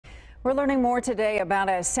We're learning more today about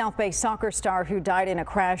a South Bay soccer star who died in a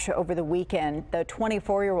crash over the weekend. The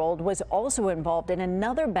 24-year-old was also involved in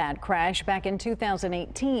another bad crash back in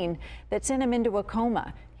 2018 that sent him into a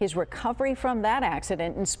coma. His recovery from that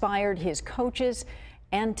accident inspired his coaches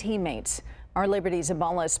and teammates. Our Liberty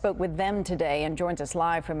Zabala spoke with them today and joins us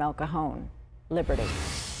live from El Cajon. Liberty.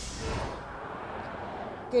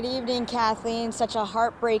 Good evening, Kathleen. Such a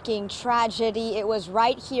heartbreaking tragedy. It was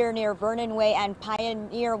right here near Vernon Way and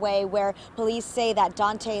Pioneer Way where police say that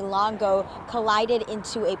Dante Longo collided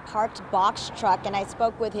into a parked box truck. And I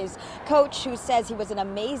spoke with his coach, who says he was an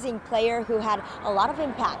amazing player who had a lot of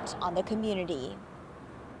impact on the community.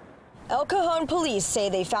 El Cajon police say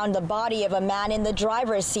they found the body of a man in the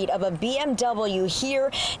driver's seat of a BMW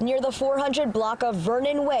here near the 400 block of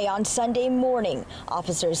Vernon Way on Sunday morning.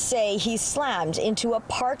 Officers say he slammed into a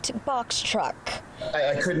parked box truck.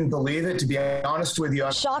 I couldn't believe it, to be honest with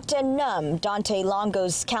you. Shocked and numb, Dante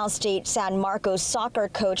Longo's Cal State San Marcos soccer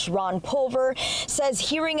coach Ron Pulver says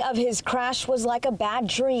hearing of his crash was like a bad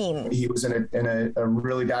dream. He was in a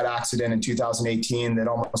really bad accident in 2018 that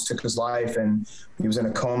almost took his life, and he was in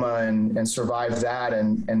a coma and survived that.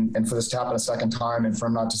 And for this to happen a second time and for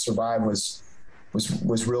him not to survive was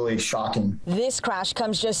really shocking. This crash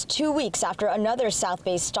comes just 2 weeks after another South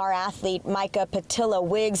Bay star athlete, Micah Patilla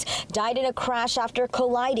Wiggs, died in a crash after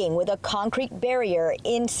colliding with a concrete barrier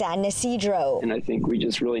in San Ysidro. And I think we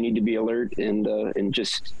just really need to be alert and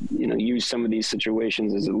just, use some of these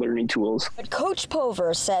situations as learning tools. But Coach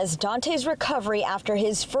Pulver says Dante's recovery after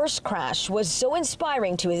his first crash was so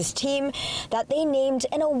inspiring to his team that they named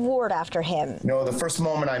an award after him. The first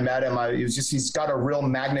moment I met him, he's got a real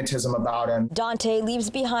magnetism about him. Dante leaves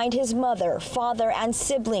behind his mother, father, and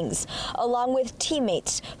siblings, along with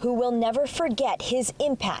teammates who will never forget his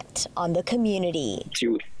impact on the community.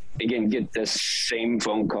 To, again, get this same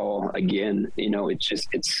phone call again,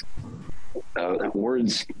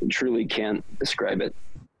 words truly can't describe it.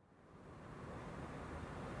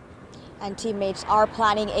 And teammates are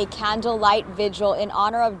planning a candlelight vigil in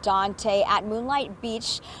honor of Dante at Moonlight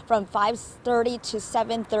Beach from 5:30 to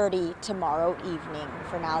 7:30 tomorrow evening.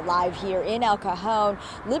 For now, live here in El Cajon,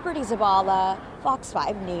 Liberty Zabala, Fox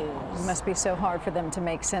 5 News. It must be so hard for them to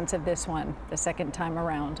make sense of this one the second time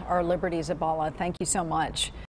around. Our Liberty Zabala, thank you so much.